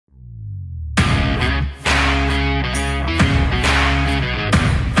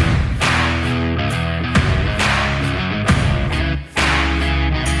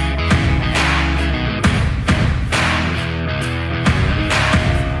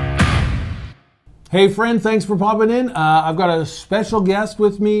Hey friend, thanks for popping in. I've got a special guest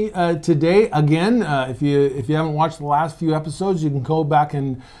with me today. Again, if you haven't watched the last few episodes, you can go back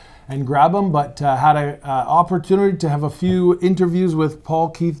and grab them. But had an opportunity to have a few interviews with Paul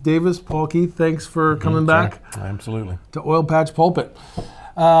Keith Davis. Paul Keith, thanks for coming back. Absolutely. To Oilpatch Pulpit.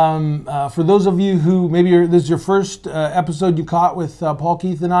 For those of you who maybe this is your first episode you caught with Paul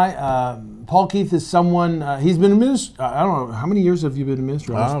Keith and I, Paul Keith is someone, he's been in ministry, I don't know, how many years have you been in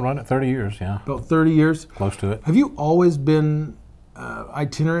ministry? Right at 30 years, yeah. About 30 years? Close to it. Have you always been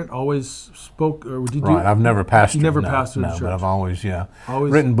itinerant, always spoke, or would you do? Right, I've never pastored. You never pastored no, church? But I've always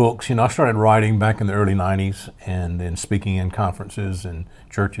written books. You know, I started writing back in the early 90s and then speaking in conferences and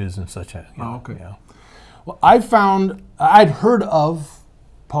churches and such. Okay. Yeah. Well, I'd heard of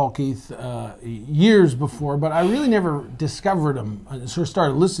Paul Keith years before, but I really never discovered him. I sort of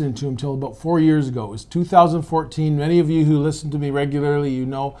started listening to him until about 4 years ago. It was 2014. Many of you who listen to me regularly, you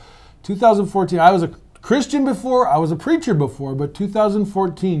know, 2014. I was a Christian before, I was a preacher before, but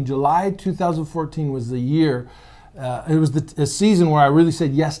 2014, July 2014 was the year. It was a season where I really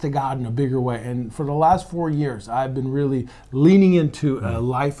said yes to God in a bigger way. And for the last 4 years, I've been really leaning into a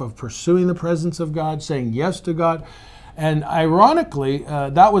life of pursuing the presence of God, saying yes to God. And ironically,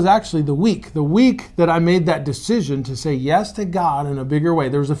 that was actually the week that I made that decision to say yes to God in a bigger way.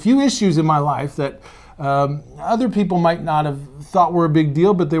 There was a few issues in my life that other people might not have thought were a big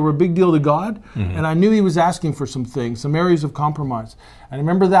deal, but they were a big deal to God. Mm-hmm. And I knew He was asking for some things, some areas of compromise. And I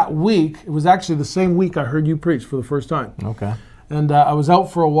remember that week, it was actually the same week I heard you preach for the first time. Okay. And I was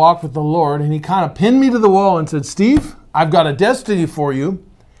out for a walk with the Lord, and He kind of pinned me to the wall and said, "Steve, I've got a destiny for you,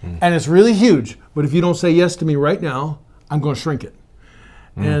 and it's really huge. But if you don't say yes to me right now, I'm going to shrink it."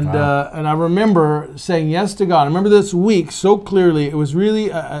 And I remember saying yes to God. I remember this week so clearly. It was really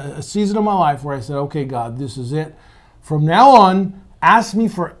a season of my life where I said, "Okay, God, this is it. From now on, ask me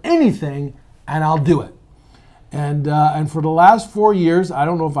for anything, and I'll do it." And for the last 4 years, I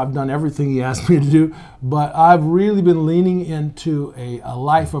don't know if I've done everything He asked me to do, but I've really been leaning into a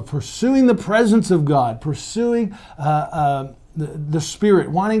life of pursuing the presence of God, pursuing the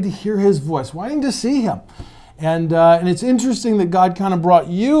Spirit, wanting to hear His voice, wanting to see Him. And it's interesting that God kind of brought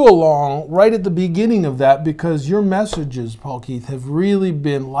you along right at the beginning of that, because your messages, Paul Keith, have really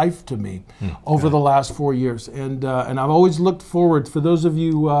been life to me over the last 4 years. And I've always looked forward, for those of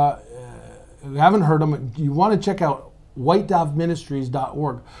you who haven't heard them, you want to check out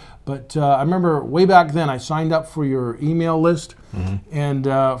whitedoveministries.org. But I remember way back then I signed up for your email list. Mm-hmm. And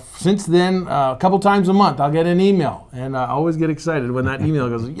since then, a couple times a month, I'll get an email. And I always get excited when that email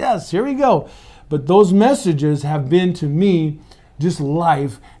goes, yes, here we go. But those messages have been to me just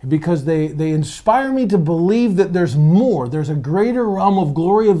life, because they inspire me to believe that there's more. There's a greater realm of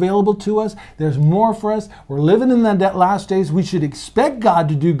glory available to us. There's more for us. We're living in the last days. We should expect God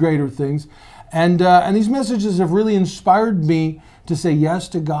to do greater things. And these messages have really inspired me to say yes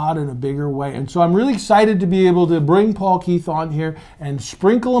to God in a bigger way. And so I'm really excited to be able to bring Paul Keith on here and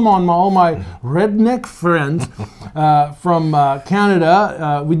sprinkle him on all my redneck friends from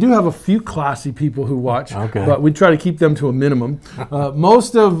Canada. We do have a few classy people who watch, but we try to keep them to a minimum.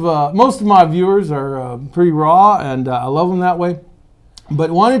 Most of my viewers are pretty raw, and I love them that way.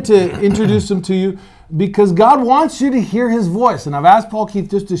 But wanted to introduce them to you because God wants you to hear His voice. And I've asked Paul Keith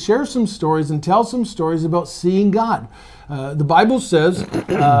just to share some stories and tell some stories about seeing God. The Bible says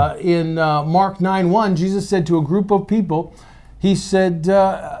in Mark 9:1, Jesus said to a group of people, He said,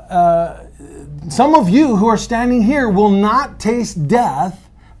 some of you who are standing here will not taste death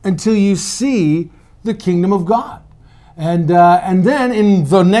until you see the kingdom of God. And then in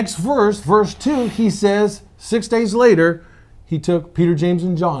the next verse, verse 2, He says, 6 days later, He took Peter, James,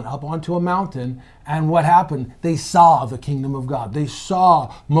 and John up onto a mountain, and what happened? They saw the kingdom of God. They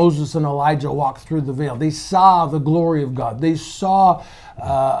saw Moses and Elijah walk through the veil. They saw the glory of God. They saw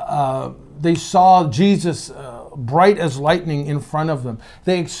Jesus bright as lightning in front of them.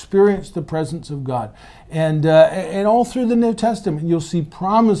 They experienced the presence of God. And all through the New Testament, you'll see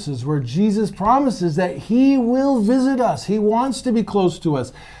promises where Jesus promises that He will visit us. He wants to be close to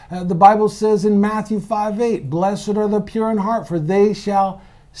us. The Bible says in Matthew 5:8, "Blessed are the pure in heart, for they shall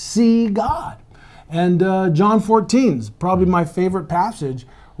see God." And John 14 is probably my favorite passage,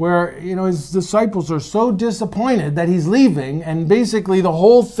 where His disciples are so disappointed that He's leaving, and basically the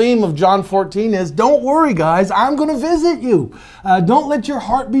whole theme of John 14 is, don't worry guys, I'm going to visit you. Don't let your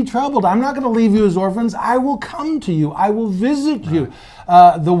heart be troubled. I'm not going to leave you as orphans. I will come to you. I will visit you.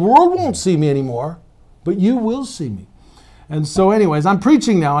 The world won't see me anymore, but you will see me. And so anyways, I'm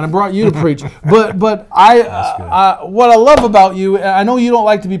preaching now, and I brought you to preach. But what I love about you, I know you don't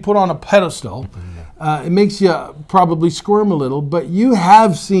like to be put on a pedestal. It makes you probably squirm a little, but you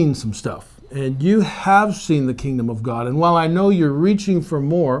have seen some stuff. and you have seen the kingdom of God. And while I know you're reaching for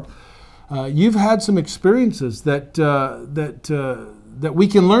more, you've had some experiences that we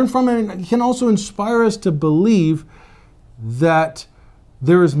can learn from, and can also inspire us to believe that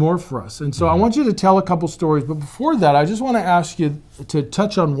there is more for us. And so I want you to tell a couple stories. But before that, I just want to ask you to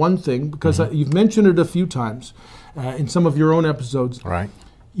touch on one thing, because you've mentioned it a few times in some of your own episodes. Right.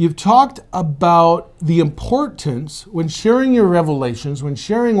 You've talked about the importance when sharing your revelations, when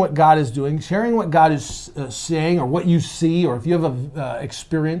sharing what God is doing, sharing what God is saying, or what you see, or if you have an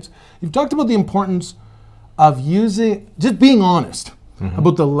experience. You've talked about the importance of just being honest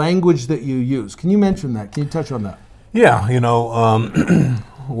about the language that you use. Can you mention that? Can you touch on that? Yeah,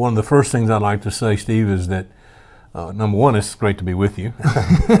 one of the first things I'd like to say, Steve, is that number one, it's great to be with you.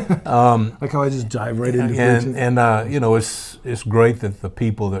 Like how I just dive right into preaching. And it's great that the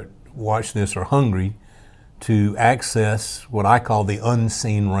people that watch this are hungry to access what I call the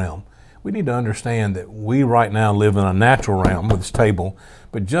unseen realm. We need to understand that we right now live in a natural realm with this table,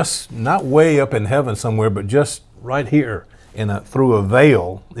 but just not way up in heaven somewhere, but just right here through a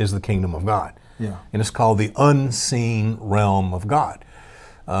veil is the kingdom of God. Yeah. And it's called the unseen realm of God.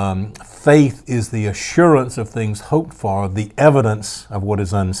 Faith is the assurance of things hoped for, the evidence of what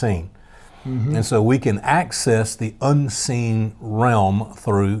is unseen. And so we can access the unseen realm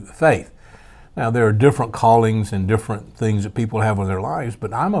through faith. Now, there are different callings and different things that people have in their lives,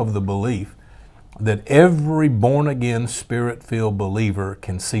 but I'm of the belief that every born-again, spirit-filled believer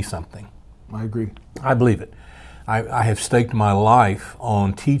can see something. I agree. I believe it. I have staked my life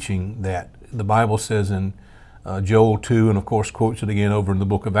on teaching that. The Bible says in Joel 2, and of course quotes it again over in the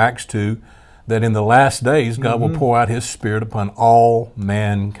book of Acts 2, that in the last days God will pour out His Spirit upon all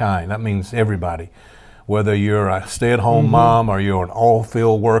mankind. That means everybody. Whether you're a stay-at-home mom, or you're an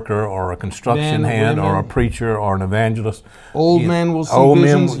oil-field worker, or a construction hand, or a preacher, or an evangelist. Old men will see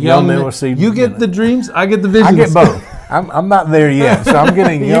visions. Young men will see. You get the dreams, I get the visions. I get both. I'm not there yet, so I'm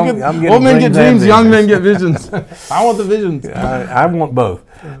getting young. I'm getting old men get dreams, young men get visions. I want the visions. I want both.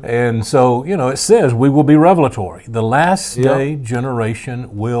 And so, it says we will be revelatory. The last day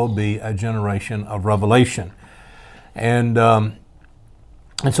generation will be a generation of revelation. And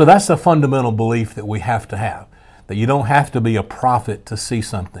so that's a fundamental belief that we have to have, that you don't have to be a prophet to see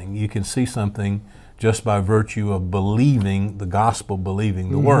something. You can see something just by virtue of believing the gospel,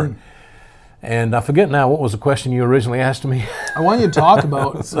 believing the word. And I forget now, what was the question you originally asked me? I want you to talk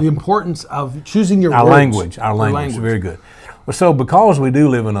about the importance of choosing your words. Our language, very good. Well, so because we do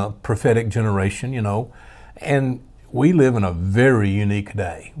live in a prophetic generation, and we live in a very unique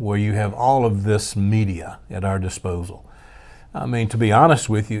day where you have all of this media at our disposal. I mean, to be honest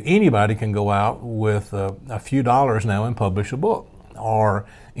with you, anybody can go out with a few dollars now and publish a book. Or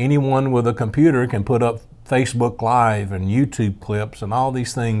anyone with a computer can put up Facebook Live and YouTube clips and all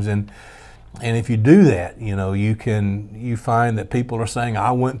these things. And if you do that, you find that people are saying,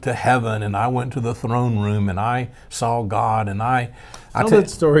 I went to heaven and I went to the throne room and I saw God and I tell that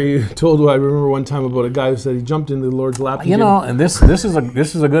story you told. I remember one time about a guy who said he jumped into the Lord's lap. And this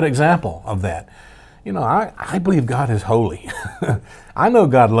is a good example of that. I believe God is holy. I know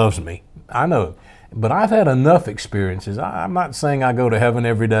God loves me. I know. But I've had enough experiences. I'm not saying I go to heaven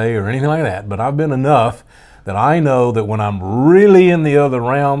every day or anything like that, but I've been enough that I know that when I'm really in the other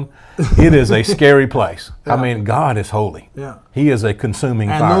realm, it is a scary place. I mean, God is holy. Yeah. He is a consuming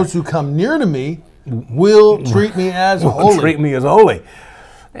fire. And those who come near to me will treat me as holy. Treat me as holy.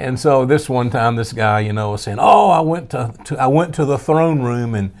 And so this one time, this guy, was saying, "Oh, I went to the throne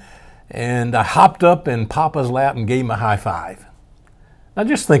room and I hopped up in Papa's lap and gave him a high five." Now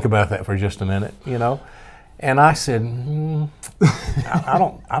just think about that for just a minute, And I said, I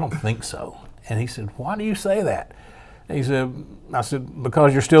don't think so. And he said, "Why do you say that?" And I said,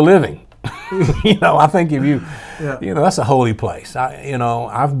 "Because you're still living." I think if you, that's a holy place.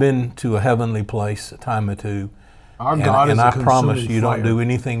 I've been to a heavenly place a time or two. Our God is a consuming fire. And I promise you don't do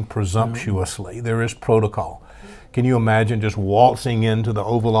anything presumptuously. There is protocol. Can you imagine just waltzing into the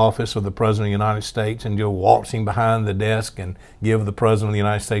Oval Office of the President of the United States and just waltzing behind the desk and give the President of the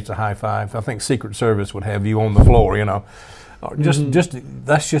United States a high five? I think Secret Service would have you on the floor,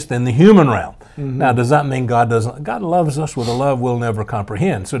 That's just in the human realm. Now, does that mean God doesn't? God loves us with a love we'll never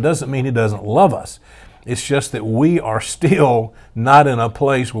comprehend. So it doesn't mean He doesn't love us. It's just that we are still not in a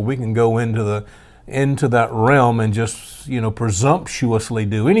place where we can go into that realm and just presumptuously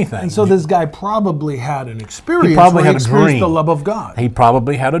do anything. And so this guy probably had an experience. He probably had a dream. The love of God. He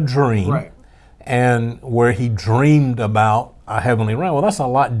probably had a dream, right? And where he dreamed about a heavenly realm. Well, that's a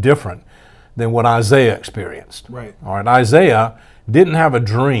lot different than what Isaiah experienced. Right. All right. Isaiah didn't have a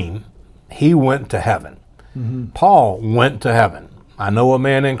dream. He went to heaven. Paul went to heaven. I know a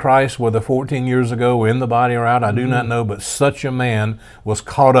man in Christ, whether 14 years ago in the body or out, I do not know, but such a man was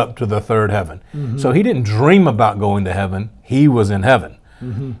caught up to the third heaven. So he didn't dream about going to heaven. He was in heaven.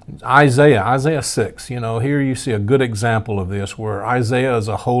 Isaiah 6, here you see a good example of this, where Isaiah is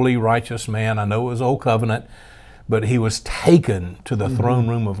a holy, righteous man. I know it was Old Covenant, but he was taken to the throne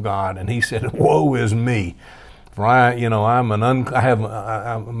room of God, and he said, "Woe is me, for I'm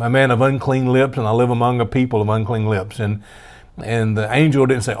a man of unclean lips, and I live among a people of unclean lips." And the angel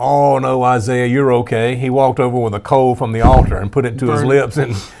didn't say, "Oh no, Isaiah, you're okay." He walked over with a coal from the altar and put it to his lips,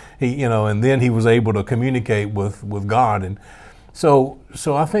 and and then he was able to communicate with God. And so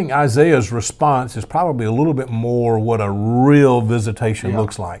I think Isaiah's response is probably a little bit more what a real visitation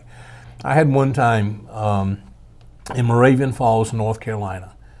looks like. I had one time in Moravian Falls, North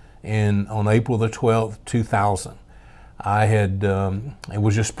Carolina, on April the 12th, 2000. I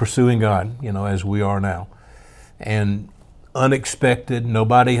was just pursuing God, as we are now. And unexpected,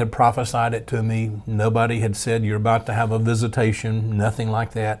 nobody had prophesied it to me. Nobody had said, "You're about to have a visitation," nothing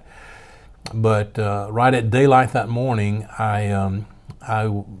like that. But right at daylight that morning,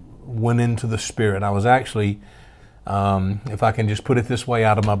 I went into the Spirit. I was actually, if I can just put it this way,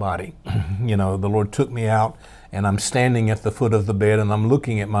 out of my body. The Lord took me out, and I'm standing at the foot of the bed, and I'm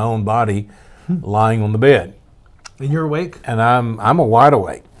looking at my own body lying on the bed. And you're awake? And I'm a wide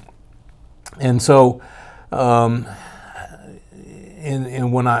awake. And so,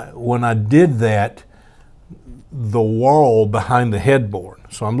 and when I did that, the wall behind the headboard.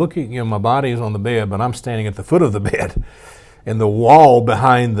 So I'm looking, my body is on the bed, but I'm standing at the foot of the bed, and the wall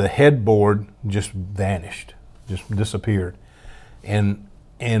behind the headboard just vanished, just disappeared. And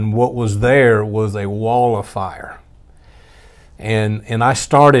what was there was a wall of fire. And I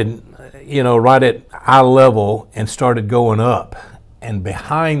started, right at eye level, and started going up. And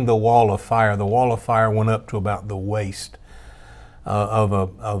behind the wall of fire went up to about the waist of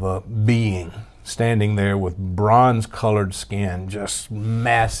a being standing there with bronze-colored skin, just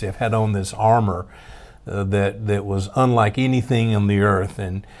massive, had on this armor that was unlike anything on the earth,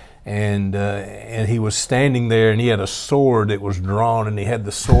 and he was standing there, and he had a sword that was drawn, and he had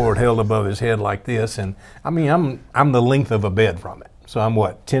the sword held above his head like this, and I mean, I'm the length of a bed from it, so I'm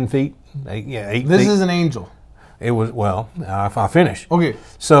what, 10 feet? 8 feet? This is an angel. It was, well, if I finish. Okay.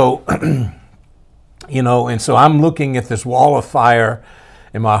 So, and so I'm looking at this wall of fire,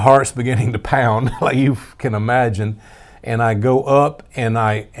 and my heart's beginning to pound, like you can imagine. And I go up, and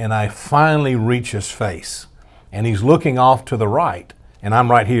I finally reach his face. And he's looking off to the right, and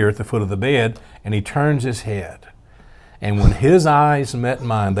I'm right here at the foot of the bed, and he turns his head. And when his eyes met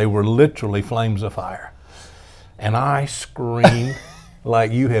mine, they were literally flames of fire. And I screamed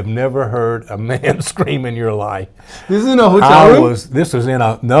like you have never heard a man scream in your life. This is in a hotel room?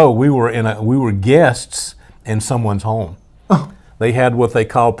 We were guests in someone's home. Oh. They had what they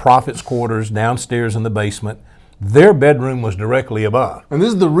call prophets' quarters downstairs in the basement. Their bedroom was directly above. And this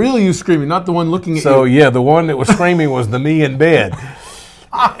is the real you screaming, not the one looking at you. So yeah, the one that was screaming was the me in bed.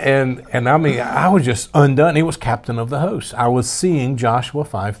 And I mean, I was just undone. He was captain of the host. I was seeing Joshua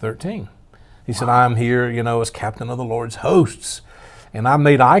 5:13. He said, "I'm here, as captain of the Lord's hosts." And I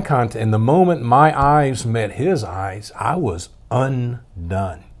made eye contact. And the moment my eyes met his eyes, I was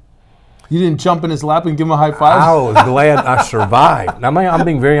undone. You didn't jump in his lap and give him a high five? I was glad I survived. Now, I'm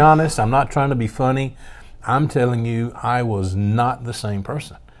being very honest. I'm not trying to be funny. I'm telling you, I was not the same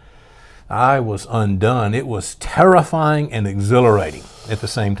person. I was undone. It was terrifying and exhilarating at the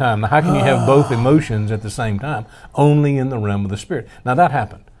same time. Now, how can you have both emotions at the same time? Only in the realm of the Spirit. Now, that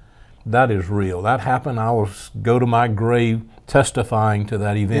happened. That is real. That happened. I will go to my grave testifying to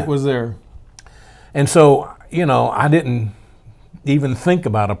that event. It was there. And so, I didn't even think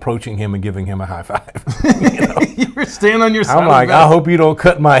about approaching him and giving him a high five. You were standing on your side. I'm like, I hope you don't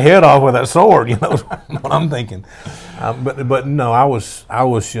cut my head off with that sword. What I'm thinking. But no, I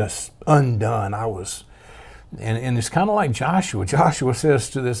was just undone. And it's kind of like Joshua. Joshua says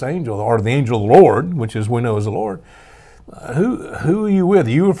to this angel, or the angel of the Lord, which is we know is the Lord, who are you with?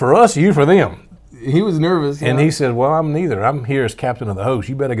 You for us, or you for them? He was nervous. And he said, well, I'm neither. I'm here as captain of the host.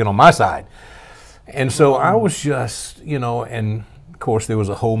 You better get on my side. And so I was just, and of course there was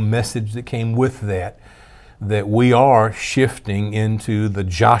a whole message that came with that we are shifting into the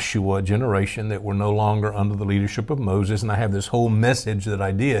Joshua generation, that we're no longer under the leadership of Moses. And I have this whole message that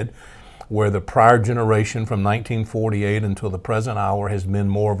I did where the prior generation from 1948 until the present hour has been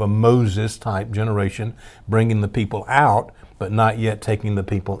more of a Moses-type generation, bringing the people out, but not yet taking the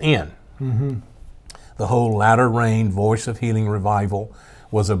people in. Mm-hmm. The whole latter rain, voice of healing revival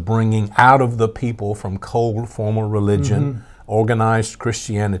was a bringing out of the people from cold formal religion organized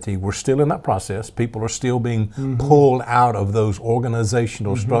Christianity. We're still in that process. People are still being pulled out of those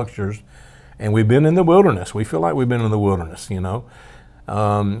organizational structures. And we've been in the wilderness. We feel like we've been in the wilderness, you know.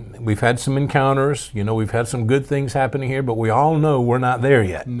 We've had some encounters, you know, we've had some good things happening here, but we all know we're not there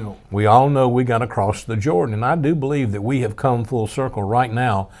yet. No. We all know we got to cross the Jordan. And I do believe that we have come full circle right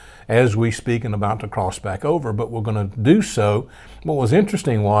now as we speak and about to cross back over, but we're going to do so. What was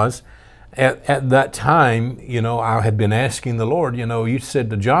interesting was, at that time, you know, I had been asking the Lord, you know, you said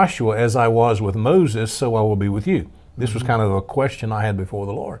to Joshua, as I was with Moses, so I will be with you. This was kind of a question I had before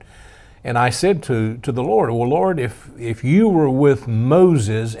the Lord. And I said to the Lord, well, Lord, if you were with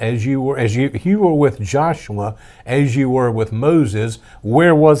Moses if you were with Joshua as you were with Moses,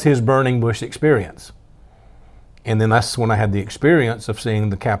 where was his burning bush experience? And then that's when I had the experience of seeing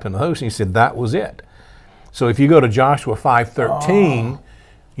the captain of the host. And he said, that was it. So if you go to Joshua 5:13,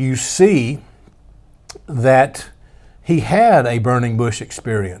 you see that he had a burning bush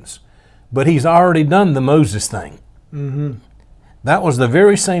experience, but he's already done the Moses thing. That was the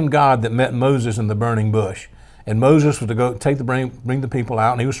very same God that met Moses in the burning bush. And Moses was to go bring the people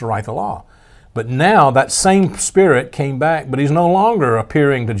out, and he was to write the law. But now that same Spirit came back, but he's no longer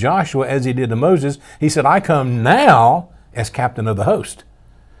appearing to Joshua as he did to Moses. He said, I come now as captain of the host.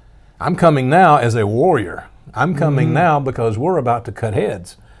 I'm coming now as a warrior. I'm coming now because we're about to cut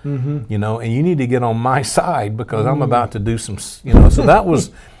heads. You know, and you need to get on my side because I'm about to do some, you know. So that was...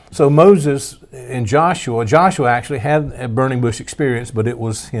 So Moses and Joshua actually had a burning bush experience, but it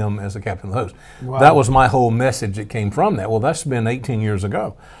was him as the captain of the host. Wow. That was my whole message that came from that. Well, that's been 18 years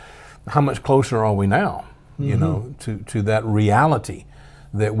ago. How much closer are we now, you know, to that reality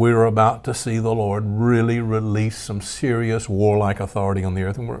that we're about to see the Lord really release some serious warlike authority on the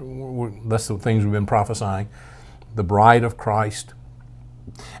earth? And that's the things we've been prophesying. The bride of Christ.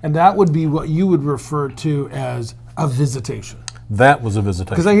 And that would be what you would refer to as a visitation. That was a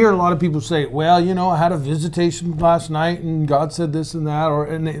visitation. Because I hear a lot of people say, well, you know, I had a visitation last night and God said this and that,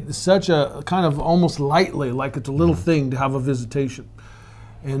 and it's such a kind of almost lightly, like it's a little thing to have a visitation.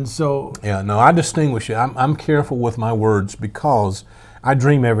 And so... Yeah, no, I distinguish it. I'm careful with my words because I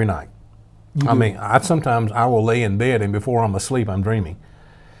dream every night. I mean, sometimes I will lay in bed and before I'm asleep, I'm dreaming.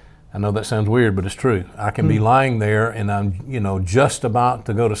 I know that sounds weird, but it's true. I can be lying there and I'm, you know, just about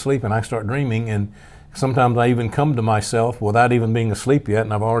to go to sleep and I start dreaming, and sometimes I even come to myself without even being asleep yet,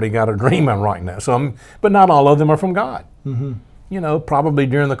 and I've already got a dream I'm writing now. So but not all of them are from God. You know, probably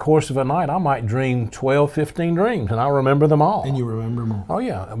during the course of a night, I might dream 12, 15 dreams, and I'll remember them all. And you remember them all. Oh,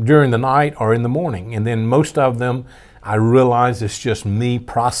 yeah, during the night or in the morning. And then most of them, I realize it's just me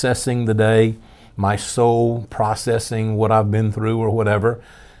processing the day, my soul processing what I've been through or whatever.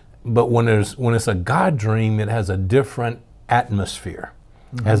 But when it's a God dream, it has a different atmosphere,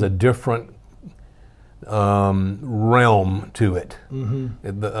 has a different realm to it,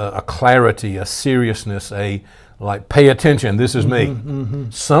 a clarity, a seriousness, like pay attention, this is me.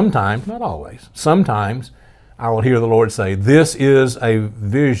 Sometimes, not always, sometimes I will hear the Lord say, this is a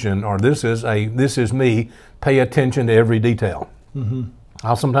vision, or this is me, pay attention to every detail.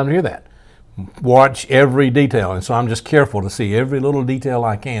 I'll sometimes hear that. Watch every detail, and so I'm just careful to see every little detail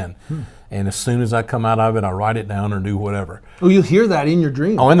I can. And as soon as I come out of it, I write it down or do whatever. Oh, you'll hear that in your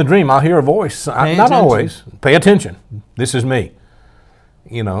dream. Oh, in the dream, I'll hear a voice. Not always. Pay attention. This is me.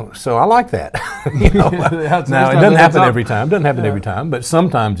 You know, so I like that. You know, now, it doesn't happen every time. It doesn't happen every time, but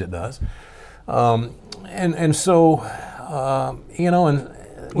sometimes it does. And so, you know, and...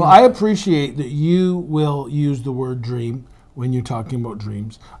 Well, I appreciate that you will use the word dream when you're talking about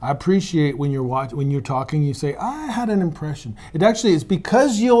dreams. I appreciate when you're talking, you say, I had an impression. It actually is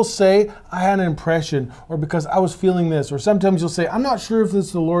because you'll say, I had an impression, or because I was feeling this, or sometimes you'll say, I'm not sure if this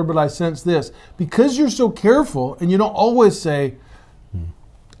is the Lord, but I sense this. Because you're so careful, and you don't always say,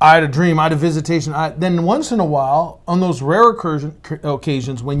 I had a dream, I had a visitation. Then once in a while, on those rare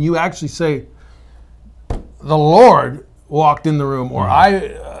occasions when you actually say, the Lord walked in the room, or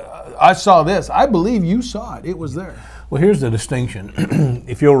I saw this, I believe you saw it. It was there. Well, here's the distinction.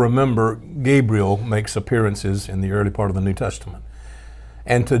 If you'll remember, Gabriel makes appearances in the early part of the New Testament.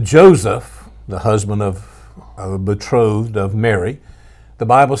 And to Joseph, the husband of betrothed of Mary, the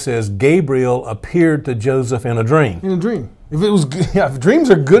Bible says Gabriel appeared to Joseph in a dream. In a dream. If dreams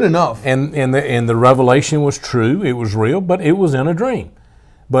are good enough. And the revelation was true, it was real, but it was in a dream.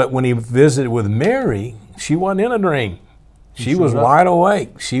 But when he visited with Mary, she wasn't in a dream. She was wide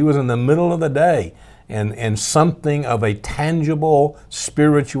awake. She was in the middle of the day. And something of a tangible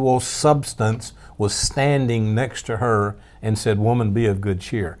spiritual substance was standing next to her and said, woman, be of good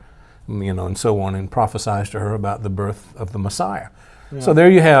cheer, you know, and so on, and prophesied to her about the birth of the Messiah. Yeah. So there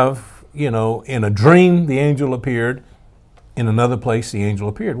you have, you know, in a dream the angel appeared, in another place the angel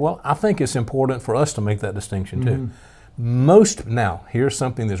appeared. Well, I think it's important for us to make that distinction too. Now, here's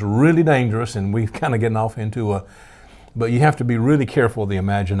something that's really dangerous, and we've kind of getting off into but you have to be really careful of the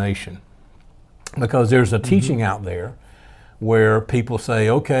imagination, because there's a teaching out there where people say,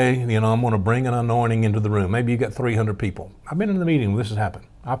 okay, I'm going to bring an anointing into the room. Maybe you got 300 people. I've been in the meeting where this has happened.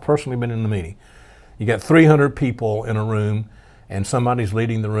 I've personally been in the meeting. You got 300 people in a room, and somebody's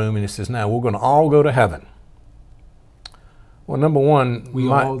leading the room, and it says, now we're going to all go to heaven. Well, number one, we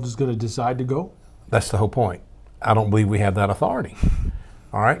all just going to decide to go? That's the whole point. I don't believe we have that authority.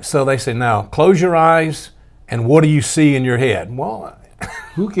 All right, so they say, now close your eyes, and what do you see in your head? Well,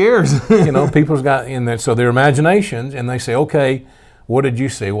 who cares? People's got in there, so their imaginations, and they say, okay, what did you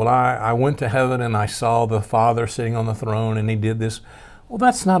see? Well, I went to heaven and I saw the Father sitting on the throne, and he did this. Well,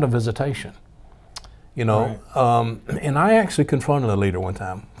 that's not a visitation. Right. And I actually confronted a leader one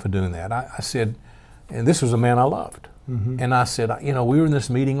time for doing that. I said, and this was a man I loved, and I said, we were in this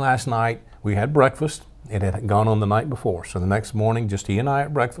meeting last night. We had breakfast. It had gone on the night before. So the next morning, just he and I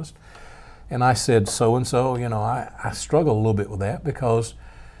at breakfast. And I said, so-and-so, I struggle a little bit with that because,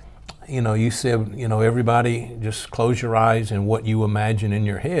 you said, everybody just close your eyes, and what you imagine in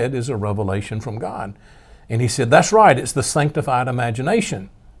your head is a revelation from God. And he said, that's right, it's the sanctified imagination.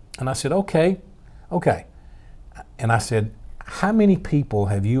 And I said, okay. And I said, how many people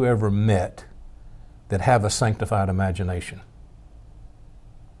have you ever met that have a sanctified imagination?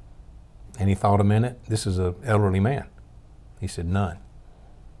 And he thought a minute. This is an elderly man. He said, none.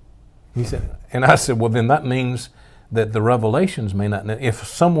 He said, and I said, well, then that means that the revelations may not. If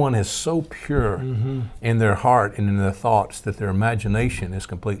someone is so pure in their heart and in their thoughts that their imagination is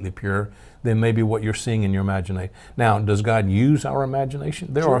completely pure, then maybe what you're seeing in your imagination. Now, does God use our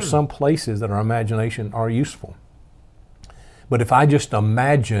imagination? There are some places that our imagination are useful. But if I just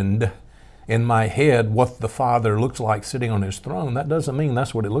imagined in my head what the Father looks like sitting on his throne, that doesn't mean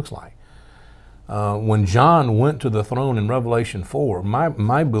that's what it looks like. When John went to the throne in Revelation 4,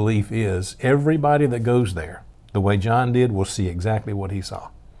 my belief is everybody that goes there, the way John did, will see exactly what he saw.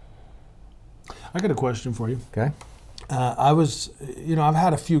 I got a question for you. Okay. I've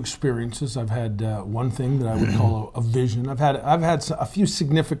had a few experiences. I've had one thing that I would call a vision. I've had a few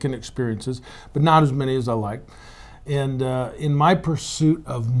significant experiences, but not as many as I like. And in my pursuit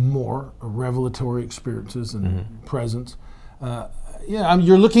of more revelatory experiences and presence,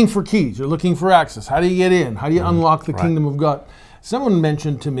 you're looking for keys. You're looking for access. How do you get in? How do you unlock the kingdom of God? Someone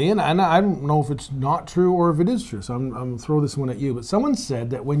mentioned to me, and I don't know if it's not true or if it is true, so I'm going to throw this one at you, but someone said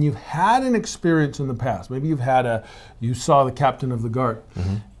that when you've had an experience in the past, maybe you saw the captain of the guard,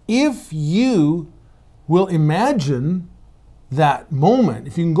 if you will imagine that moment,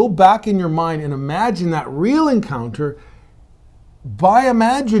 if you can go back in your mind and imagine that real encounter, by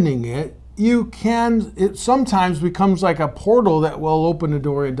imagining it, it sometimes becomes like a portal that will open a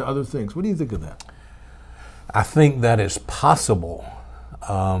door into other things. What do you think of that? I think that is possible.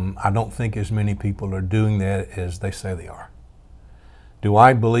 I don't think as many people are doing that as they say they are. Do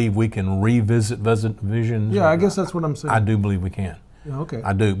I believe we can revisit visions? Yeah, I guess that's what I'm saying. I do believe we can. Yeah, okay.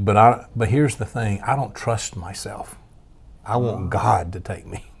 I do, but here's the thing. I don't trust myself. I want God to take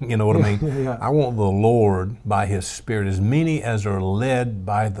me. You know what I mean? Yeah. I want the Lord by His Spirit. As many as are led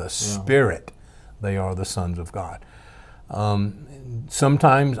by the Spirit, they are the sons of God.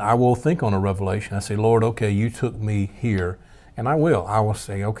 Sometimes I will think on a revelation. I say, Lord, okay, you took me here, and I will. I will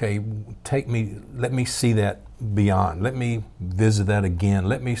say, okay, take me, let me see that beyond. Let me visit that again.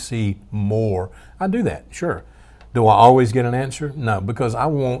 Let me see more. I do that, sure. Do I always get an answer? No, because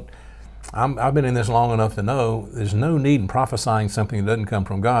I've been in this long enough to know there's no need in prophesying something that doesn't come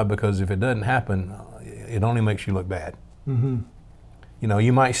from God, because if it doesn't happen, it only makes you look bad.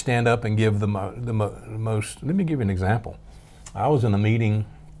 You might stand up and give the most. Let me give you an example. I was in a meeting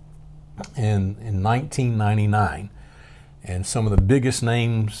in 1999, and some of the biggest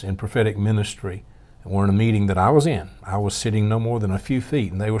names in prophetic ministry were in a meeting that I was in. I was sitting no more than a few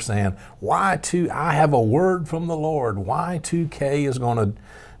feet, and they were saying, I have a word from the Lord. Y2K is going to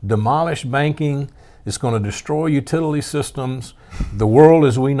demolish banking. It's going to destroy utility systems. The world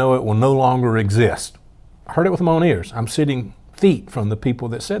as we know it will no longer exist. I heard it with my own ears. I'm sitting feet from the people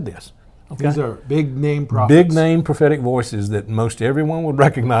that said this. Okay? These are big name prophets. Big name prophetic voices that most everyone would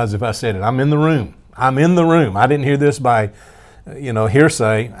recognize if I said it. I'm in the room. I'm in the room. I didn't hear this by,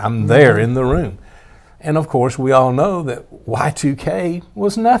 hearsay. I'm there in the room. And of course, we all know that Y2K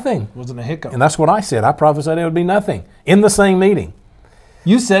was nothing. It wasn't a hiccup. And that's what I said. I prophesied it would be nothing in the same meeting.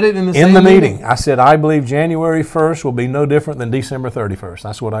 You said it in the same meeting. I said, I believe January 1st will be no different than December 31st.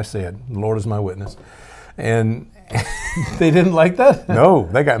 That's what I said. The Lord is my witness. And they didn't like that? No,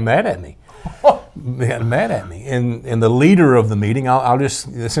 they got mad at me. got mad at me. And the leader of the meeting, I'll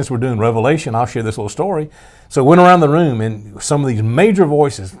just, since we're doing Revelation, I'll share this little story. So went around the room, and some of these major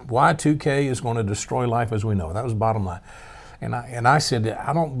voices, Y2K is going to destroy life as we know it. That was the bottom line. And I said,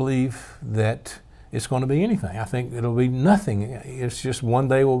 I don't believe that it's going to be anything. I think it'll be nothing. It's just one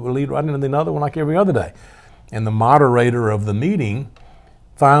day will lead right into another one like every other day. And the moderator of the meeting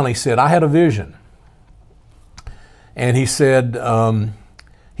finally said, I had a vision. And he said,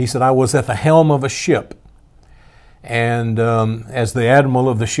 I was at the helm of a ship, and as the admiral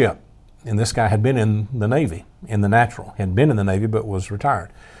of the ship. And this guy had been in the Navy, in the natural, had been in the Navy but was retired.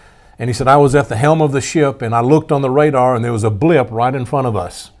 And he said, I was at the helm of the ship, and I looked on the radar, and there was a blip right in front of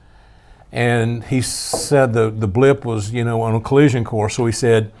us. And he said the blip was, on a collision course. So he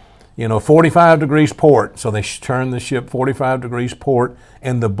said, 45 degrees port. So they turned the ship 45 degrees port,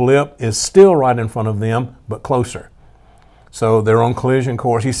 and the blip is still right in front of them, but closer. So they're on collision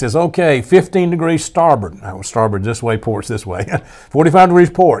course. He says, okay, 15 degrees starboard. Now, starboard this way, port's this way. 45 degrees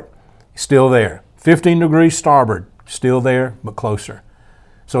port, still there. 15 degrees starboard, still there, but closer.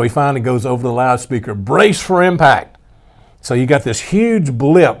 So he finally goes over the loudspeaker, brace for impact. So you got this huge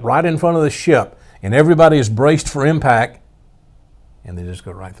blip right in front of the ship, and everybody is braced for impact, and they just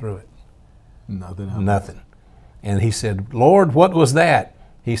go right through it. Nothing happened. Nothing. And he said, Lord, what was that?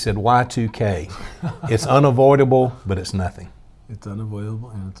 He said, Y2K. It's unavoidable, but it's nothing. It's unavoidable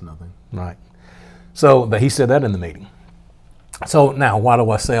and it's nothing. Right. So he said that in the meeting. So now, why do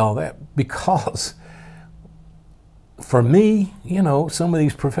I say all that? Because for me, some of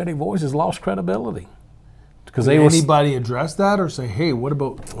these prophetic voices lost credibility. Because Did anybody address that or say, hey, what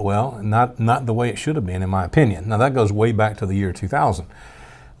about? Well, not the way it should have been, in my opinion. Now, that goes way back to the year 2000.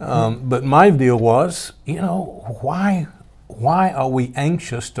 But my deal was, why are we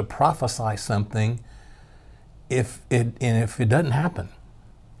anxious to prophesy something if it doesn't happen?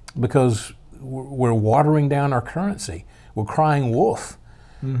 Because we're watering down our currency. We're crying wolf.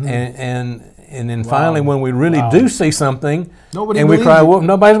 Mm-hmm. And then finally, when we really do see something, we cry wolf,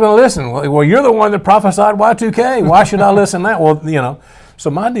 nobody's going to listen. Well, you're the one that prophesied Y2K. Why should I listen to that? Well, So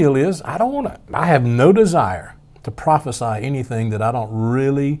my deal is, I have no desire to prophesy anything that I don't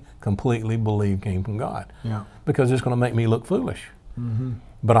really completely believe came from God. Yeah. Because it's going to make me look foolish. Mm-hmm.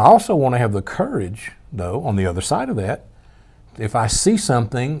 But I also want to have the courage, though, on the other side of that, if I see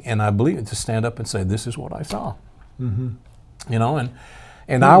something and I believe it, to stand up and say, this is what I saw. Mm-hmm.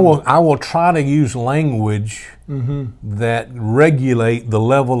 And I will try to use language that regulate the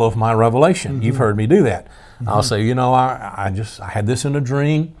level of my revelation. Mm-hmm. You've heard me do that. Mm-hmm. I'll say, I had this in a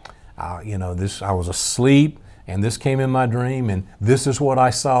dream. I was asleep, and this came in my dream, and this is what I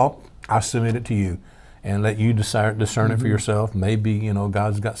saw. I submit it to you, and let you discern it for yourself. Maybe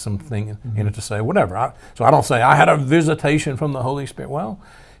God's got something in it to say, whatever. So I don't say I had a visitation from the Holy Spirit. Well,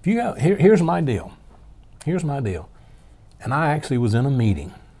 here's my deal. Here's my deal. And I actually was in a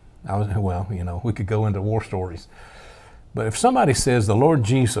meeting. We could go into war stories. But if somebody says the Lord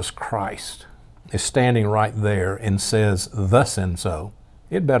Jesus Christ is standing right there and says, thus and so,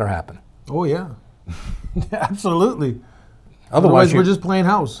 it better happen. Oh, yeah. Absolutely. Otherwise, we're just playing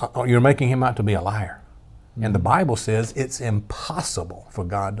house. You're making him out to be a liar. Mm-hmm. And the Bible says it's impossible for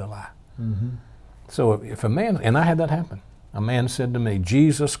God to lie. Mm-hmm. So if a man, and I had that happen, a man said to me,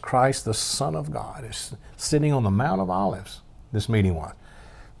 Jesus Christ, the Son of God, is sitting on the Mount of Olives. This meeting was.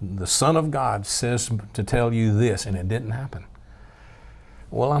 The Son of God says to tell you this, and it didn't happen.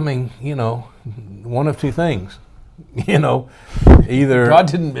 Well, one of two things. Either God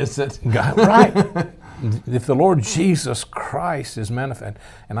didn't miss it. God, right. If the Lord Jesus Christ is manifest,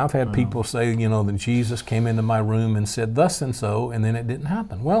 and I've had people say, that Jesus came into my room and said thus and so, and then it didn't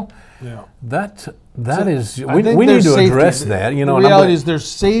happen. Well, yeah. We need to address that. The reality is there's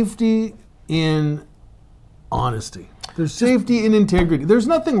safety in honesty. There's safety in integrity. There's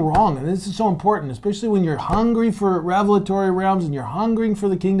nothing wrong, and this is so important, especially when you're hungry for revelatory realms and you're hungering for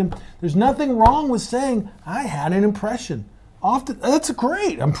the kingdom. There's nothing wrong with saying, I had an impression. Often, that's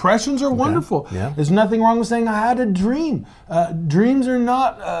great. Impressions are wonderful. Yeah. There's nothing wrong with saying, I had a dream. Dreams are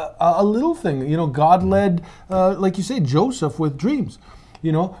not a little thing. God led, like you say, Joseph with dreams.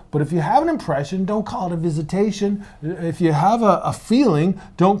 But if you have an impression, don't call it a visitation. If you have a feeling,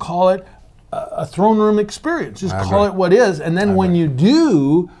 don't call it a throne room experience. Just call it what is. And then when you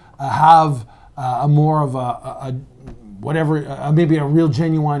do have a more of a maybe a real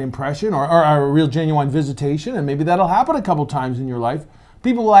genuine impression or a real genuine visitation, and maybe that'll happen a couple times in your life,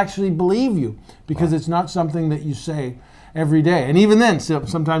 people will actually believe you because it's not something that you say every day. And even then,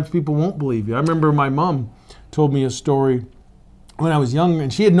 sometimes people won't believe you. I remember my mom told me a story when I was young,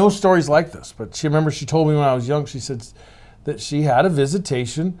 and she had no stories like this, but she told me when I was young, she said that she had a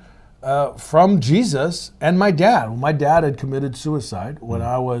visitation from Jesus and my dad. Well, my dad had committed suicide when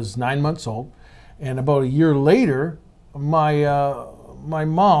I was 9 months old. And about a year later, my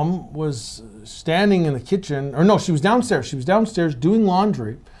mom was standing in the kitchen, or no, she was downstairs. She was downstairs doing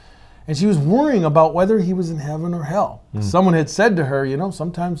laundry, and she was worrying about whether he was in heaven or hell. Someone had said to her,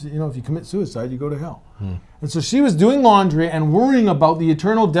 sometimes, if you commit suicide, you go to hell. And so she was doing laundry and worrying about the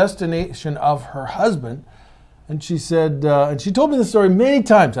eternal destination of her husband. And she said, and she told me the story many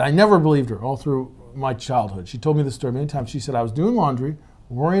times, and I never believed her all through my childhood. She told me the story many times. She said, I was doing laundry,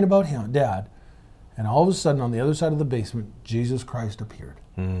 worrying about him, Dad, and all of a sudden, on the other side of the basement, Jesus Christ appeared.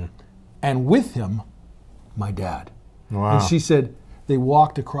 And with him, my dad. Wow. And she said, they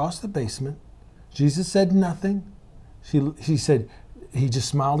walked across the basement. Jesus said nothing. She said, he just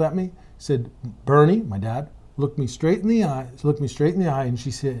smiled at me, said, Bernie, my dad, looked me straight in the eye, and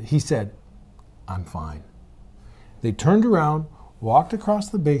he said, I'm fine. They turned around, walked across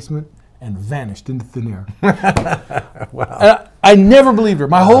the basement, and vanished into thin air. Wow. And I never believed her.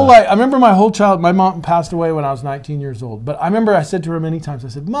 My whole life, I remember my whole mom passed away when I was 19 years old. But I remember I said to her many times, I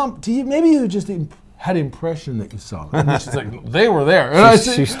said, Mom, maybe you just had impression that you saw them. And she's like, they were there. And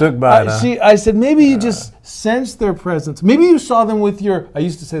she stuck by it. I said, maybe you just sensed their presence. Maybe you saw them with I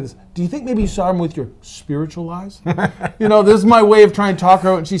used to say this, do you think maybe you saw them with your spiritual eyes? This is my way of trying to talk her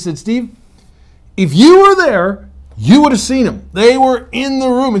out. And she said, Steve, if you were there, you would have seen them. They were in the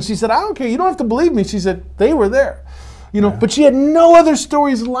room. And she said, I don't care. You don't have to believe me. She said, they were there. But she had no other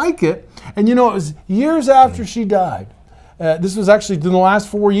stories like it. And it was years after she died. This was actually in the last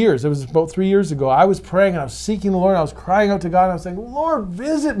 4 years. It was about 3 years ago. I was praying and I was seeking the Lord. I was crying out to God. And I was saying, Lord,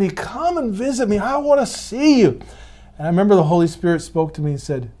 visit me. Come and visit me. I want to see you. And I remember the Holy Spirit spoke to me and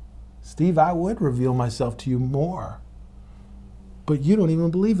said, Steve, I would reveal myself to you more. But you don't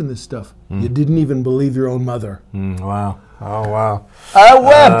even believe in this stuff. You didn't even believe your own mother. Wow. Oh, wow. I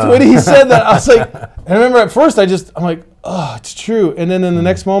wept when he said that. I was like, and I remember at first I'm like, oh, it's true. And then in the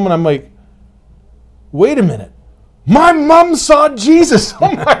next moment, I'm like, wait a minute. My mom saw Jesus.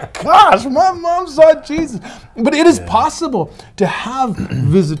 Oh my gosh, my mom saw Jesus. But it is possible to have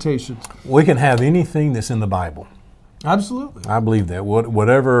visitations. We can have anything that's in the Bible. Absolutely. I believe that.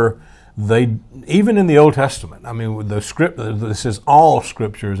 Whatever even in the Old Testament, I mean, the script, this says all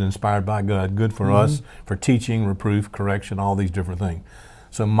Scripture is inspired by God, good for us, for teaching, reproof, correction, all these different things.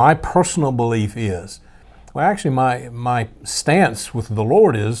 So my personal belief is, well, actually my stance with the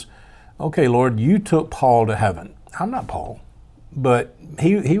Lord is, okay, Lord, you took Paul to heaven. I'm not Paul, but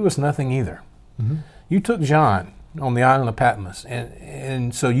he was nothing either. You took John on the island of Patmos,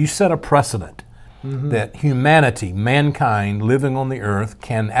 and so you set a precedent that humanity, mankind living on the earth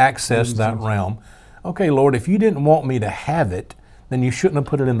can access that realm. Okay, Lord, if you didn't want me to have it, then you shouldn't have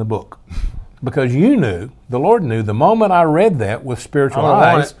put it in the book. Because you knew, the Lord knew, the moment I read that with spiritual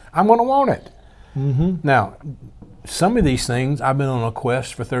eyes, I'm going to want it. Now, some of these things I've been on a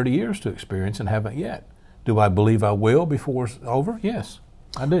quest for 30 years to experience and haven't yet. Do I believe I will before it's over? Yes,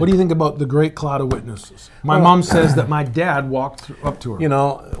 I do. What do you think about the great cloud of witnesses? My mom says that my dad walked up to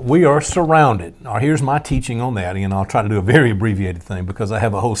her. We are surrounded. Now, here's my teaching on that, and I'll try to do a very abbreviated thing because I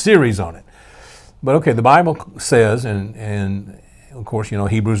have a whole series on it. But okay, the Bible says, and of course,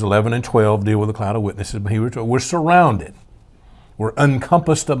 Hebrews 11 and 12 deal with the cloud of witnesses, but we're surrounded. We're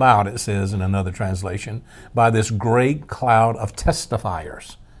encompassed about, it says in another translation, by this great cloud of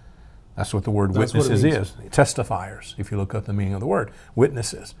testifiers. That's what the word witnesses is. Testifiers, if you look up the meaning of the word.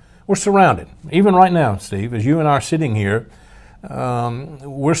 Witnesses. We're surrounded. Even right now, Steve, as you and I are sitting here,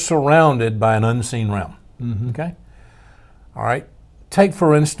 we're surrounded by an unseen realm. Okay? All right? Take,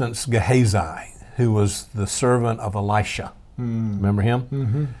 for instance, Gehazi, who was the servant of Elisha. Remember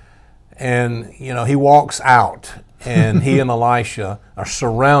him? And, he walks out, and he and Elisha are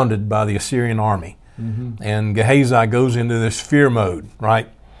surrounded by the Assyrian army. And Gehazi goes into this fear mode, right?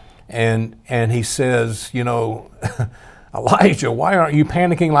 And he says, Elijah, why aren't you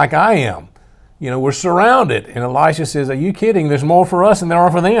panicking like I am? We're surrounded. And Elisha says, are you kidding? There's more for us than there are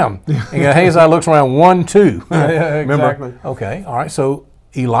for them. And Gehazi looks around, 1, 2. Yeah, Remember? exactly. Okay, all right. So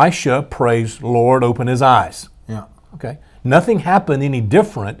Elisha prays, Lord, open his eyes. Yeah. Okay. Nothing happened any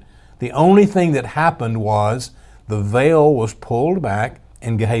different. The only thing that happened was the veil was pulled back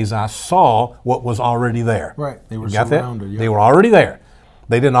and Gehazi saw what was already there. Right. They were surrounded. Yeah. They were already there.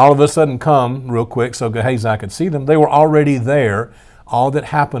 They didn't all of a sudden come real quick so Gehazi could see them. They were already there. All that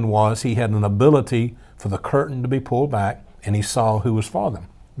happened was he had an ability for the curtain to be pulled back, and he saw who was for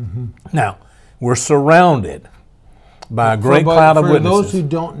them. Now, we're surrounded by a great cloud of witnesses. For those who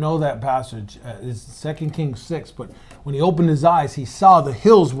don't know that passage, it's 2 Kings 6, but when he opened his eyes, he saw the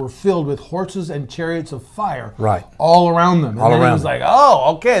hills were filled with horses and chariots of fire all around them. And then he was like,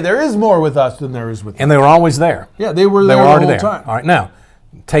 oh, okay, there is more with us than there is with them. And they were always there. Yeah, they were there the whole time. All right, now,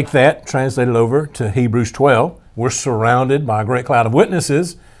 take that, translate it over to Hebrews 12. We're surrounded by a great cloud of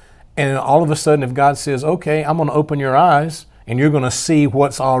witnesses, and all of a sudden, if God says, okay, I'm going to open your eyes, and you're going to see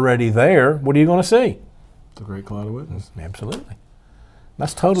what's already there, what are you going to see? The great cloud of witnesses. Absolutely.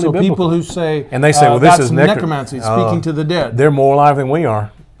 That's totally biblical. biblical. People who say, and they say, well, this is necromancy, speaking to the dead. They're more alive than we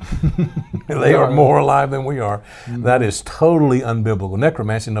are. They are more alive than we are. Mm-hmm. That is totally unbiblical.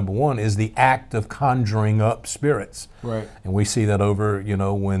 Necromancy, number one, is the act of conjuring up spirits. Right. And we see that over,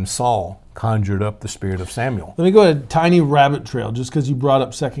 when Saul conjured up the spirit of Samuel. Let me go a tiny rabbit trail, just because you brought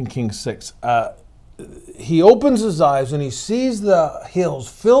up 2 Kings 6. He opens his eyes and he sees the hills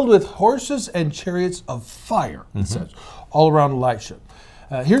filled with horses and chariots of fire, it says, all around Elisha.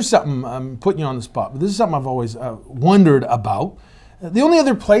 Here's something, I'm putting you on the spot, but this is something I've always wondered about. The only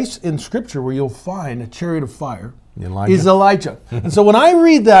other place in Scripture where you'll find a chariot of fire is Elijah. And so when I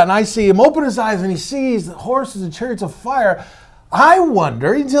read that and I see him open his eyes and he sees the horses and chariots of fire, I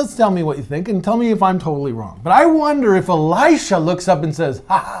wonder, you just tell me what you think and tell me if I'm totally wrong, but I wonder if Elisha looks up and says,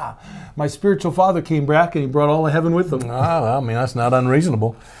 ha ha, my spiritual father came back and he brought all of heaven with him. That's not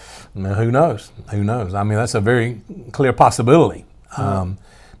unreasonable. Who knows? Who knows? That's a very clear possibility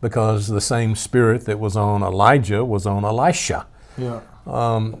because the same spirit that was on Elijah was on Elisha. Yeah.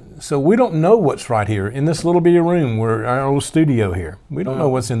 So we don't know what's right here in this little bitty room, our little studio here. We don't know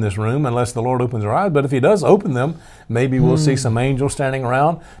what's in this room unless the Lord opens our eyes. But if He does open them, maybe we'll see some angels standing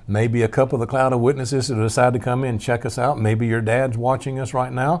around. Maybe a couple of the cloud of witnesses who decide to come in and check us out. Maybe your dad's watching us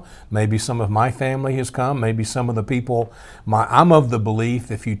right now. Maybe some of my family has come. Maybe some of the people. I'm of the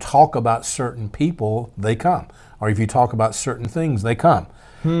belief if you talk about certain people, they come. Or if you talk about certain things, they come.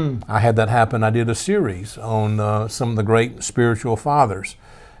 I had that happen. I did a series on some of the great spiritual fathers.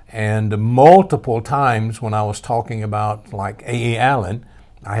 And multiple times when I was talking about like A.E. Allen,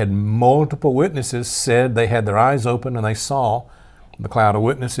 I had multiple witnesses said they had their eyes open and they saw the cloud of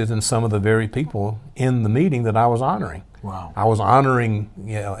witnesses and some of the very people in the meeting that I was honoring. Wow. I was honoring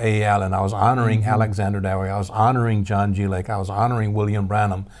A.E. Allen. I was honoring Alexander Dowie. I was honoring John G. Lake. I was honoring William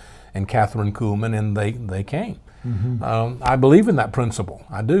Branham and Catherine Kuhlman, and they came. I believe in that principle.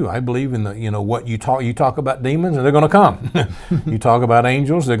 I do. I believe in what you talk about demons and they're going to come. You talk about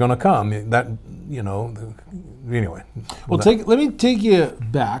angels, they're going to come. Anyway. Well, let me take you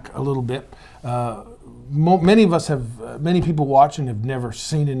back a little bit. Many people watching have never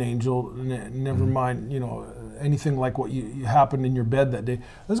seen an angel, never mind, anything like what you happened in your bed that day.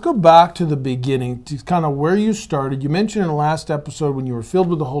 Let's go back to the beginning, to kind of where you started. You mentioned in the last episode when you were filled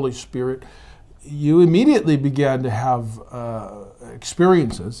with the Holy Spirit, you immediately began to have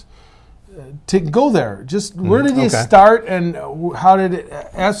experiences. To go there, just where did you start, and how did it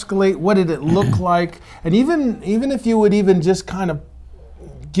escalate? What did it look like? And even if you would even just kind of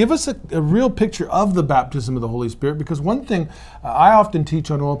give us a real picture of the baptism of the Holy Spirit, because one thing I often teach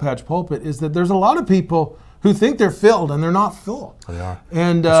on Oilpatch Pulpit is that there's a lot of people who think they're filled and they're not filled. They are.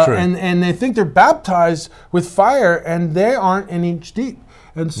 And they think they're baptized with fire and they aren't an inch deep.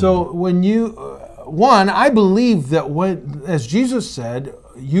 And so when I believe that as Jesus said,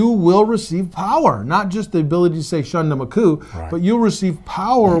 you will receive power, not just the ability to say Shunda Maku, but you'll receive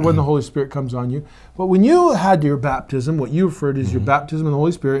power when the Holy Spirit comes on you. But when you had your baptism, what you referred to as your baptism in the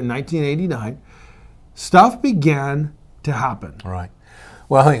Holy Spirit in 1989, stuff began to happen. Right.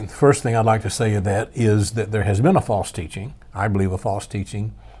 Well, I think the first thing I'd like to say of that is that there has been a false teaching, I believe a false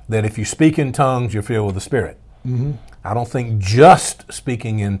teaching, that if you speak in tongues, you're filled with the Spirit. I don't think just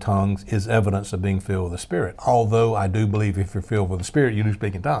speaking in tongues is evidence of being filled with the Spirit, although I do believe if you're filled with the Spirit, you do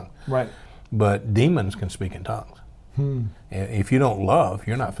speak in tongues. Right. But demons can speak in tongues. If you don't love,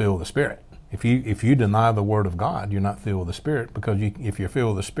 you're not filled with the Spirit. If you deny the Word of God, you're not filled with the Spirit, because if you're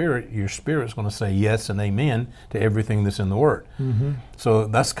filled with the Spirit, your spirit's going to say yes and amen to everything that's in the Word. So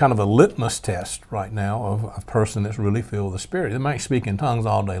that's kind of a litmus test right now of a person that's really filled with the Spirit. They might speak in tongues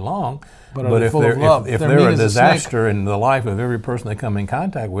all day long, but if they're a disaster in the life of every person they come in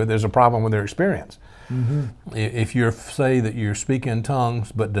contact with, there's a problem with their experience. If you say that you're speaking in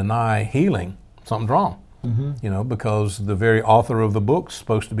tongues but deny healing, something's wrong. Because the very author of the book's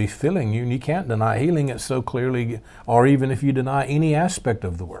supposed to be filling you, and you can't deny healing it so clearly, or even if you deny any aspect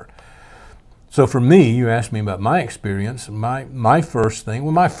of the Word. So for me, you asked me about my experience. My first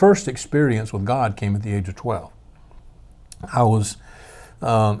experience with God came at the age of 12. I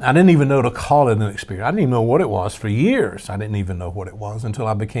didn't even know to call it an experience. I didn't even know what it was for years. I didn't even know what it was until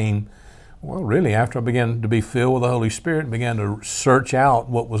I became Well, really, after I began to be filled with the Holy Spirit and began to search out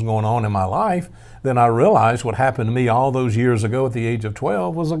what was going on in my life, then I realized what happened to me all those years ago at the age of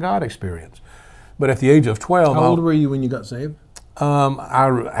 12 was a God experience. But at the age of 12... How old were you when you got saved?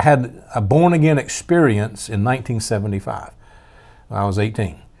 I had a born-again experience in 1975. I was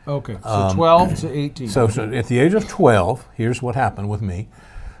 18. Okay, so 12 to 18. So at the age of 12, here's what happened with me.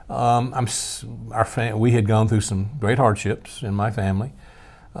 We had gone through some great hardships in my family.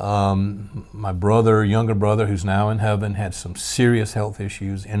 My brother, younger brother, who's now in heaven, had some serious health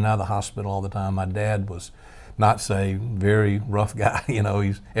issues, in and out of the hospital all the time. My dad was not saved, very rough guy. You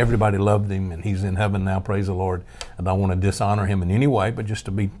know, everybody loved him, and he's in heaven now, praise the Lord. I don't want to dishonor him in any way, but just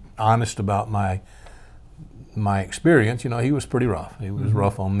to be honest about my experience, you know, he was pretty rough. He was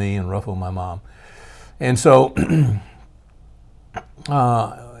rough on me and rough on my mom. And so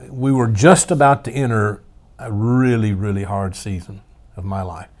we were just about to enter a really, really hard season of my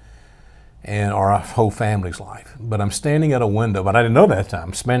life, and our whole family's life. But I'm standing at a window, but I didn't know that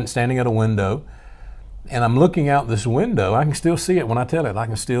time. I'm standing at a window, and I'm looking out this window. I can still see it when I tell it. I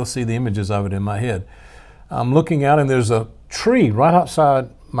can still see the images of it in my head. I'm looking out, and there's a tree right outside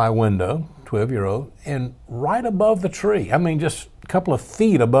my window, 12-year-old, and right above the tree, I mean just a couple of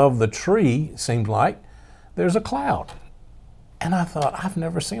feet above the tree, seems like, there's a cloud. And I thought, I've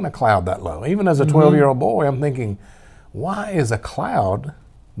never seen a cloud that low. Even as a 12-year-old boy, I'm thinking, why is a cloud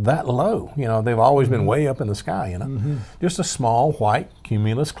that low? You know, they've always been way up in the sky, you know. Just a small white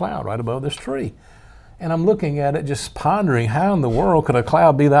cumulus cloud right above this tree. And I'm looking at it just pondering, how in the world could a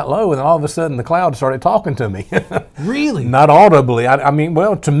cloud be that low? And then all of a sudden the cloud started talking to me. Really? Not audibly. I mean,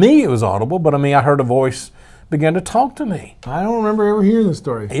 well, to me it was audible, but I mean, I heard a voice begin to talk to me. I don't remember ever hearing this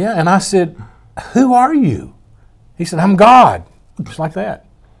story. Yeah, and I said, who are you? He said, I'm God. Just like that.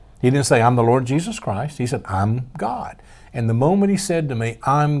 He didn't say, I'm the Lord Jesus Christ. He said, I'm God. And the moment he said to me,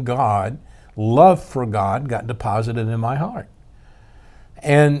 I'm God, love for God got deposited in my heart.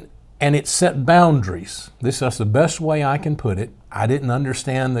 And it set boundaries. That's the best way I can put it. I didn't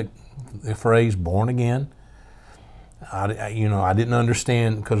understand the phrase born again. I didn't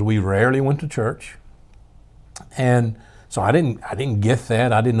understand, because we rarely went to church. And so I didn't get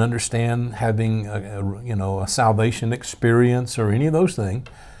that. I didn't understand having a salvation experience or any of those things.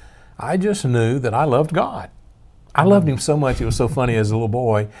 I just knew that I loved God. I loved him so much. It was so funny as a little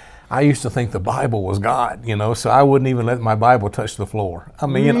boy. I used to think the Bible was God, you know, so I wouldn't even let my Bible touch the floor. I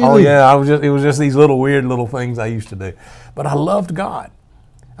mean, really? Oh yeah, it was just these little weird little things I used to do. But I loved God.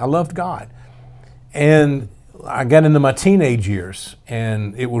 I loved God. And I got into my teenage years,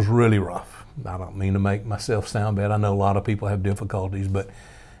 and it was really rough. I don't mean to make myself sound bad. I know a lot of people have difficulties, but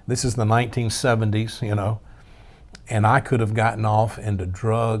this is the 1970s, you know, and I could have gotten off into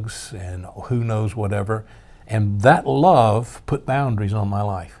drugs and who knows whatever. And that love put boundaries on my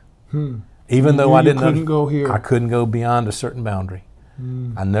life. Even though I couldn't go here. I couldn't go beyond a certain boundary.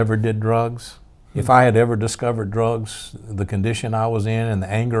 I never did drugs. If I had ever discovered drugs, the condition I was in and the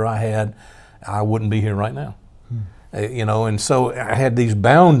anger I had, I wouldn't be here right now. You know, and so I had these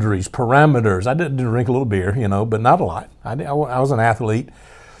boundaries, parameters. I did drink a little beer, you know, but not a lot. I was an athlete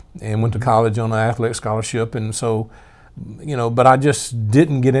and went to college on an athletic scholarship, and so, you know, but I just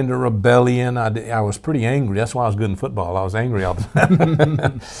didn't get into rebellion. I was pretty angry. That's why I was good in football. I was angry all the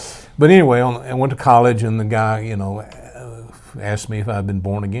time. But anyway, I went to college, and the guy, you know, asked me if I'd been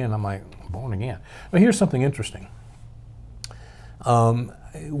born again. I'm like, born again? Well, here's something interesting.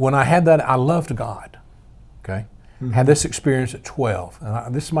 When I had that, I loved God, okay? Had this experience at 12.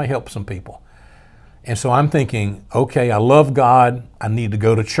 And this might help some people. And so I'm thinking, okay, I love God. I need to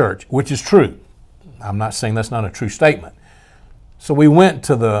go to church, which is true. I'm not saying that's not a true statement. So we went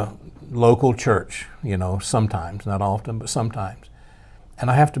to the local church, you know, sometimes, not often, but sometimes. And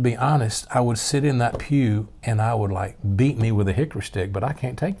I have to be honest, I would sit in that pew and I would like beat me with a hickory stick, but I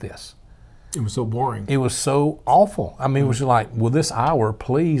can't take this. It was so boring. It was so awful. I mean, it was like, will this hour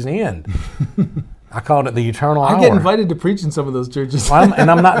please end? I called it the eternal hour. I get invited to preach in some of those churches. I'm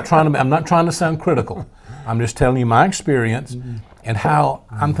not trying to sound critical. I'm just telling you my experience and how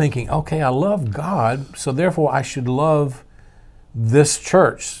I'm thinking, okay, I love God, so therefore I should love this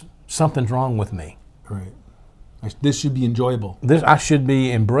church. Something's wrong with me. Right. This should be enjoyable. I should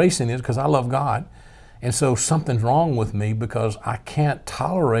be embracing it because I love God. And so something's wrong with me because I can't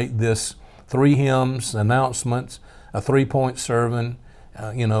tolerate this 3 hymns, announcements, a 3-point sermon,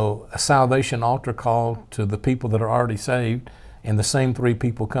 a salvation altar call to the people that are already saved, and the same 3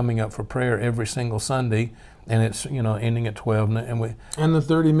 people coming up for prayer every single Sunday and it's, you know, ending at 12, and the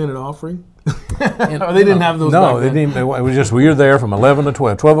 30-minute offering. Oh, they didn't have those. No, they didn't. It was just we were there from 11 to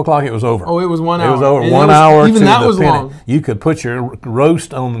 12. 12 o'clock, it was over. Oh, it was 1 hour. It was over. And 1 hour. Even to that the was penny. long. You could put your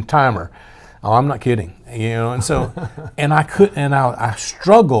roast on the timer. Oh, I'm not kidding. You know, and so, and I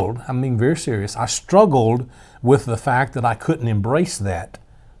struggled. I mean, very serious. I struggled with the fact that I couldn't embrace that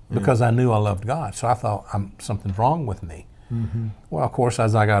because I knew I loved God. So I thought something's wrong with me. Mm-hmm. Well, of course,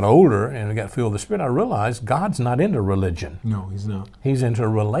 as I got older and I got filled with the Spirit, I realized God's not into religion. No, He's not. He's into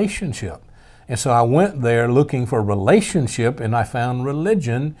relationship. And so I went there looking for relationship, and I found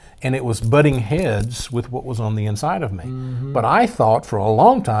religion, and it was butting heads with what was on the inside of me. Mm-hmm. But I thought for a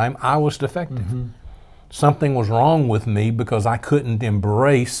long time I was defective. Mm-hmm. Something was wrong with me because I couldn't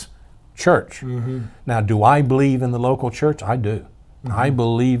embrace church. Mm-hmm. Now, do I believe in the local church? I do. Mm-hmm. I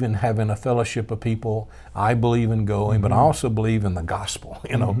believe in having a fellowship of people. I believe in going, but I also believe in the gospel,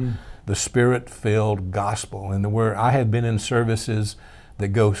 you know, the Spirit-filled gospel. And where I had been in services that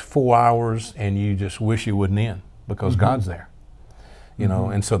goes 4 hours and you just wish you wouldn't end because God's there, you know.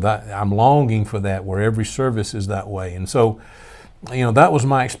 And so that I'm longing for that, where every service is that way. And so, you know, that was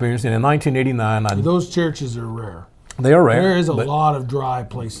my experience. And in 1989, those churches are rare. They are rare. There is a lot of dry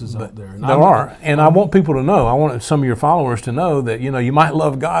places out there. There are. And I want people to know, I want some of your followers to know that, you know, you might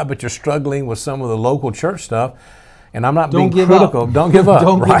love God, but you're struggling with some of the local church stuff. And I'm not being critical. Don't give up.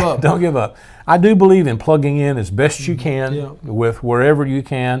 Don't give up. Don't give up. I do believe in plugging in as best you can with wherever you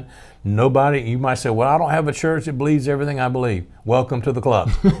can. Nobody, you might say, well, I don't have a church that believes everything I believe. Welcome to the club.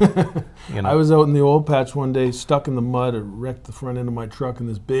 You know? I was out in the Oilpatch one day, stuck in the mud, and wrecked the front end of my truck, and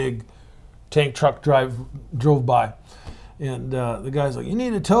this big tank truck drove by. And the guy's like, you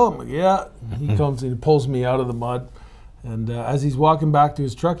need to tow him. I'm like, yeah. He comes and he pulls me out of the mud. And as he's walking back to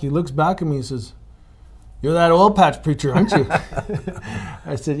his truck, he looks back at me and says, you're that Oilpatch preacher, aren't you?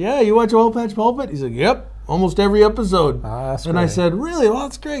 I said, yeah, you watch Oilpatch Pulpit? He said, yep, almost every episode. That's and great. I said, really? Well,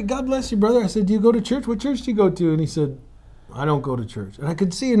 that's great. God bless you, brother. I said, do you go to church? What church do you go to? And he said, I don't go to church. And I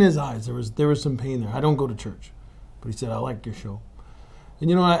could see in his eyes there was some pain there. I don't go to church. But he said, I like your show. And,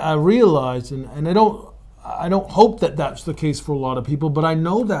 you know, I realized, and I don't hope that that's the case for a lot of people, but I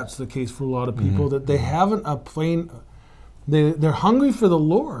know that's the case for a lot of people, that they haven't they're hungry for the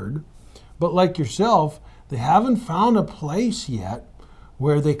Lord, but like yourself, they haven't found a place yet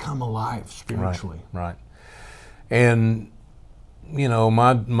where they come alive spiritually. Right. And, you know,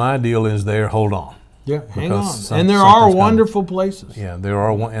 my deal is there, hold on. Yeah, hang on. And there are wonderful places. Yeah, there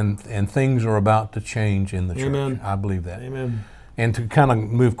are, and things are about to change in the church. Amen. I believe that. Amen. And to kind of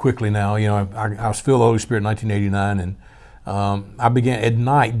move quickly now, you know, I was filled with the Holy Spirit in 1989, and I began at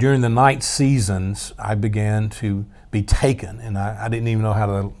night, during the night seasons, I began to be taken, and I didn't even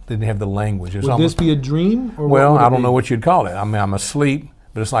know didn't have the language. Would this be a dream? Or well, I don't know what you'd call it. I mean, I'm asleep,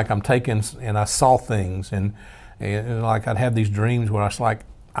 but it's like I'm taken, and I saw things, and like I'd have these dreams where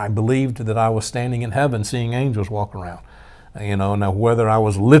I believed that I was standing in heaven seeing angels walk around. You know, now whether I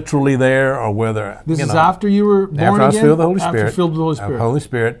was literally there or whether... This is after you were born again? After I was filled with the Holy Spirit. After filled with the Holy Spirit. Holy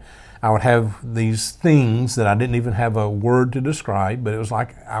Spirit. I would have these things that I didn't even have a word to describe, but it was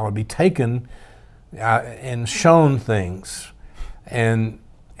like I would be taken and shown things. And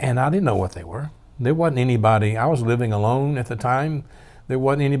I didn't know what they were. There wasn't anybody. I was living alone at the time. There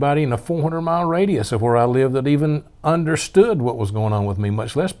wasn't anybody in a 400-mile radius of where I lived that even understood what was going on with me,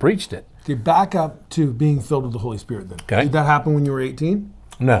 much less preached it. Okay, back up to being filled with the Holy Spirit then. Okay. Did that happen when you were 18?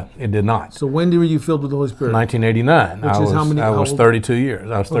 No, it did not. So when were you filled with the Holy Spirit? 1989. Which is how many? I was 32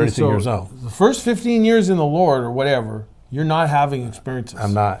 years. I was 32 years old. The first 15 years in the Lord or whatever, you're not having experiences.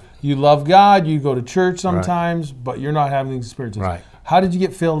 I'm not. You love God, you go to church sometimes, but you're not having experiences. Right. How did you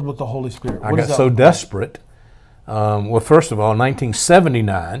get filled with the Holy Spirit? I got so desperate. Well, first of all,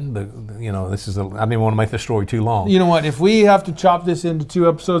 1979, you know, I didn't want to make the story too long. You know what? If we have to chop this into 2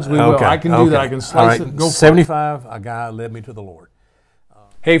 episodes, we will. I can do that. I can slice it. Go for 75, a guy led me to the Lord.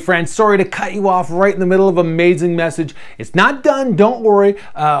 Hey friends, sorry to cut you off right in the middle of an amazing message. It's not done, don't worry.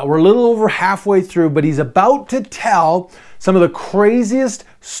 We're a little over halfway through, but he's about to tell some of the craziest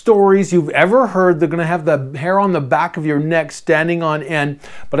stories you've ever heard. They're gonna have the hair on the back of your neck standing on end.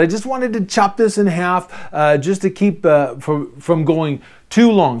 But I just wanted to chop this in half just to keep from going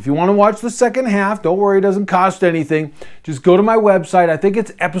too long. If you want to watch the second half, don't worry, it doesn't cost anything. Just go to my website. I think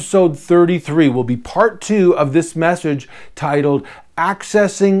it's episode 33 will be part 2 of this message titled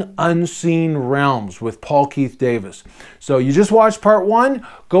Accessing Unseen Realms with Paul Keith Davis. So you just watched part 1,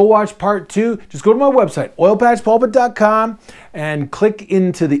 go watch part 2. Just go to my website, oilpatchpulpit.com. Instagram and click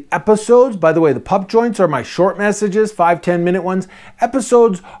into the episodes. By the way, the pup joints are my short messages, 5-10 minute ones.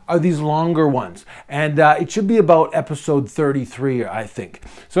 Episodes are these longer ones. And it should be about episode 33, I think.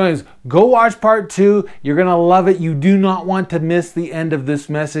 So anyways, go watch part 2. You're going to love it. You do not want to miss the end of this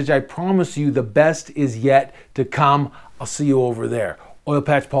message. I promise you the best is yet to come. I'll see you over there.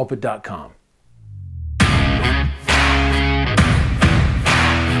 Oilpatchpulpit.com.